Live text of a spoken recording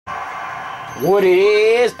What it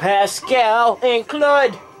is, Pascal and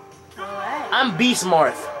Claude. Alright. I'm Beast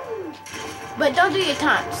Marth. But don't do your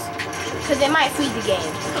taunts, because they might freeze the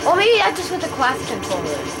game. Or maybe that's just with the classic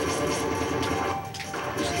controller.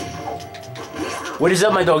 What is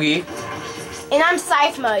up, my doggy? And I'm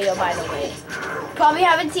Scythe Mario, by the way. Probably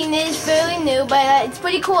haven't seen it, it's fairly new, but it's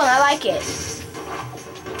pretty cool and I like it.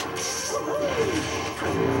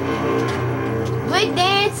 Break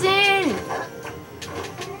dancing!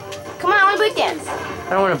 Come on, I want to break dance. I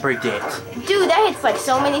don't want to break dance. Dude, that hits like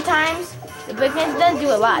so many times. The break dance doesn't do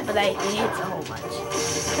a lot, but it hits a whole bunch.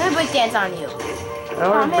 I'm gonna break dance on you. I don't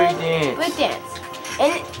want to break dance. Break dance.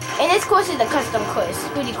 And this course is a custom course. It's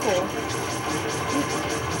pretty cool.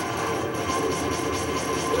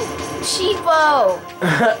 Cheapo!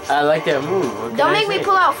 I like that move. Don't make me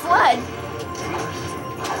pull out Flood.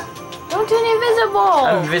 Don't turn invisible.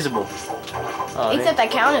 I'm invisible. Oh, except I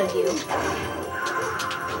countered you.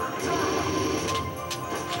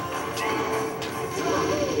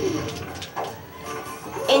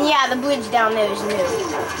 And yeah, the bridge down there is new.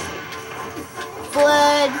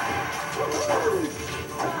 Flood.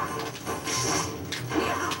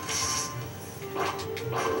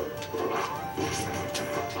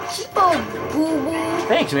 Cheapo boo boo.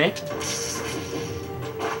 Thanks, man.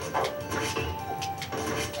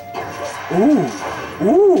 Ooh.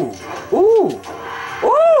 Ooh. Ooh.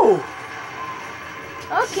 Ooh.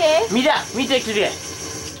 Okay. Mira today.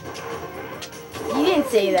 You didn't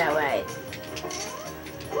say that right.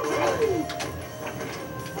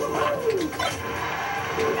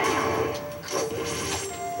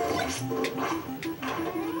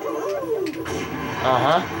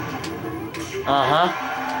 Uh-huh. Uh-huh.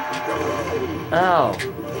 Oh.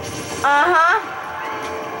 Uh-huh.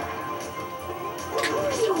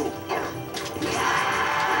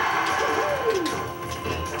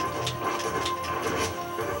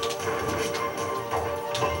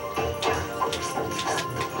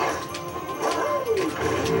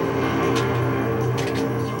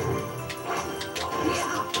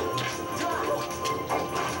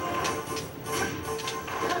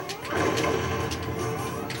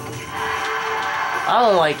 I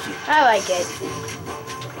don't like it. I like it.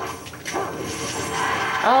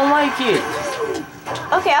 I don't like it.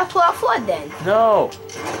 Okay, I'll pull out Flood then. No.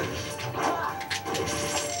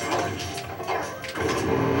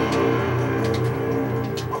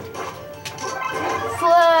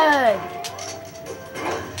 Flood.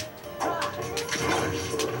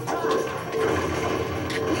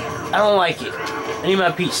 I don't like it. I need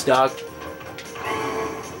my piece, dog.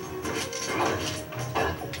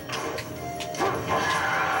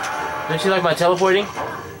 Don't you like my teleporting?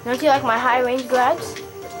 Don't you like my high range grabs?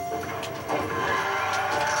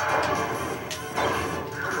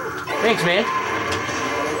 Thanks, man.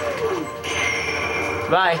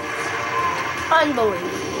 Bye. Unbelievable.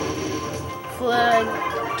 Flood.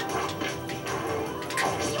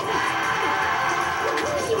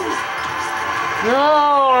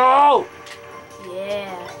 No!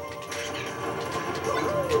 Yeah.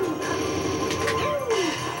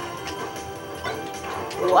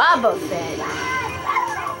 Wobble Fed.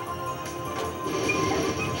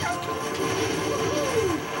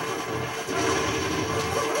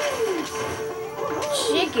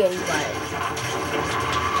 Chicken butt.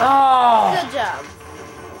 Oh! Good job.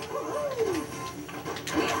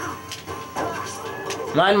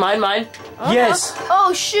 Mine. Yes!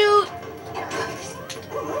 Oh, shoot!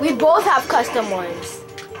 We both have custom ones.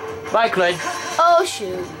 Bye, Claude. Oh,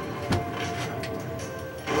 shoot.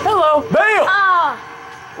 Hello! Bam! Ah!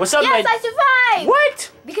 What's up, Yes, man? I survived!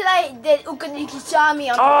 What? Because I did Ukadikishami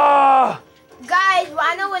on Ah! Guys, well,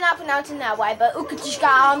 I know we're not pronouncing that right, but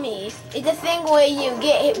Ukadikishami is the thing where you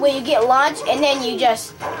get launched and then you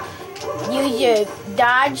just use your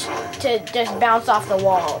dodge to just bounce off the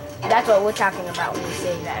wall. That's what we're talking about when we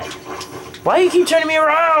say that. Why do you keep turning me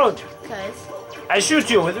around? Because I shoot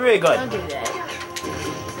you with a ray gun. don't do that.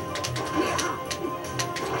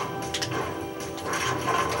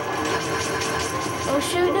 Oh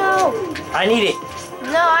shoot, no! I need it.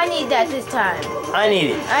 No, I need that this time. I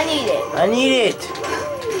need it. I need it. I need it.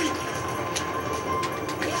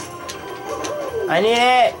 I need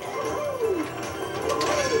it.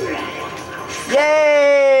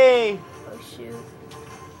 Yay! Oh shoot.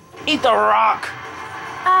 Eat the rock.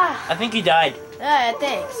 Ah! I think he died.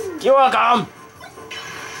 Thanks. You're welcome.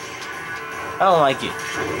 I don't like it.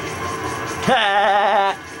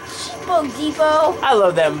 Cheapo Depot. I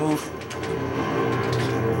love that move.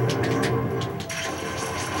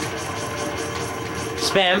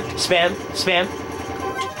 Spam, spam, spam.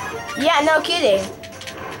 Yeah, no kidding.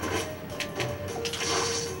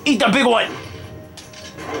 Eat the big one.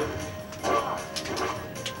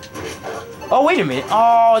 Oh, wait a minute. Oh,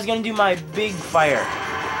 I was gonna do my big fire.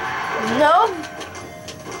 No.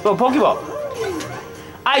 Oh, Pokeball.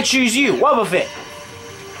 I choose you, Wobbuffet.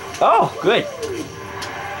 Oh, good.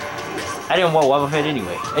 I didn't want Wobbuffet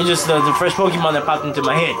anyway. It's just the first Pokemon that popped into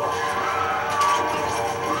my head.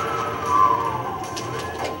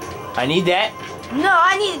 I need that. No,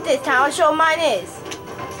 I need it this time. I'll show what mine is.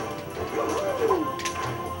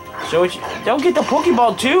 Show it. Don't get the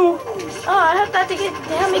Pokeball too. Oh, I have got to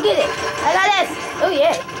help me get it. I got this. Oh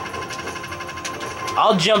yeah.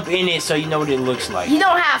 I'll jump in it so you know what it looks like. You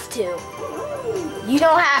don't have to. You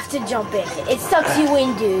don't have to jump in it. It sucks you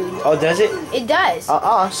in, dude. Oh, does it? It does.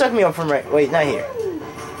 Suck me up from right. Wait, not here.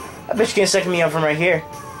 I bet you can't suck me up from right here.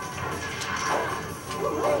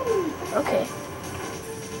 Okay.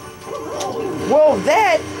 Whoa,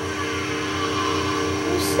 that!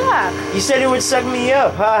 You suck. You said it would suck me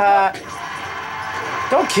up. Haha.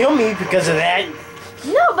 Don't kill me because of that.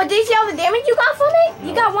 No, but did you see all the damage you got from it?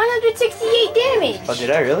 You got 168 damage. Oh, did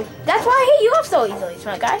I really? That's why I hit you up so easily,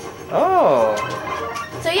 smart guy. Oh.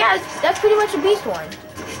 So yeah, that's pretty much a beast one.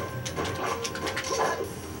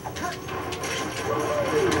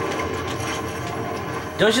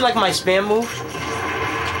 Don't you like my spam move?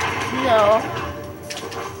 No.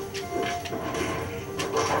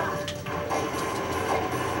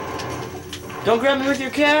 Don't grab me with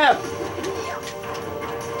your cap.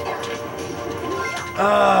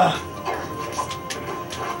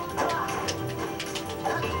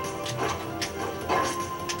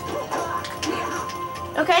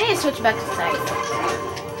 Okay, I need to switch back to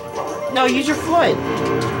Scythe. No, use your foot.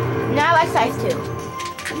 No, I like Scythe too.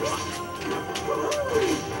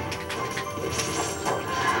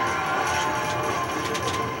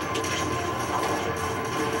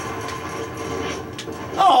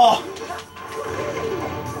 Oh!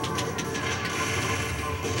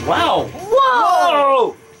 Wow! Whoa!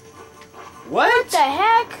 Whoa! What? The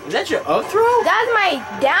heck? Is that your up throw? That's my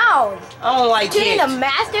down. I don't like Doing it. the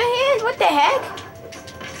master hand? What the heck?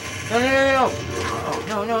 No.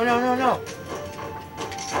 Oh, no.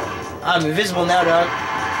 I'm invisible now, dog.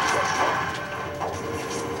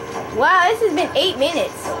 Wow, this has been 8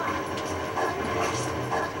 minutes.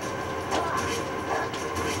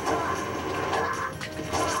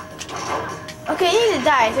 Okay, you need to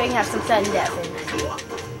die so I can have some sudden death in there.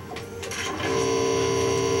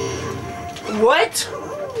 What?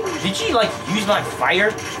 Did you, like, use my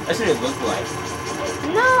fire? That's what it looked like.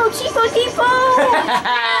 No, Cheapo Deepo!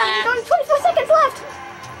 There's only 24 seconds left.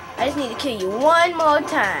 I just need to kill you one more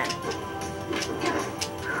time.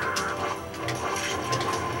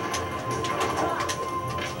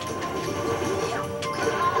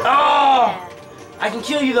 Oh! I can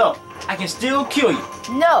kill you, though. I can still kill you.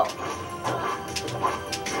 No.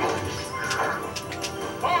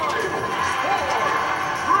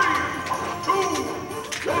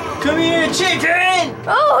 Come here, chicken!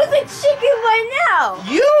 Oh, who's a chicken right now?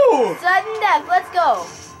 You! Sudden death, let's go.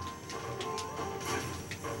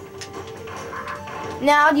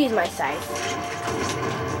 Now I'll use my scythe.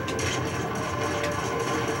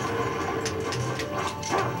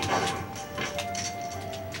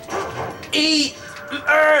 Eat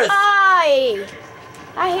Earth! I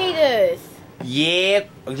hate Earth. Yeah,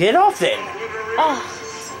 get off then. Oh,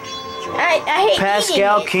 I hate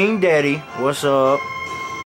Pascal eating it. King Daddy, what's up?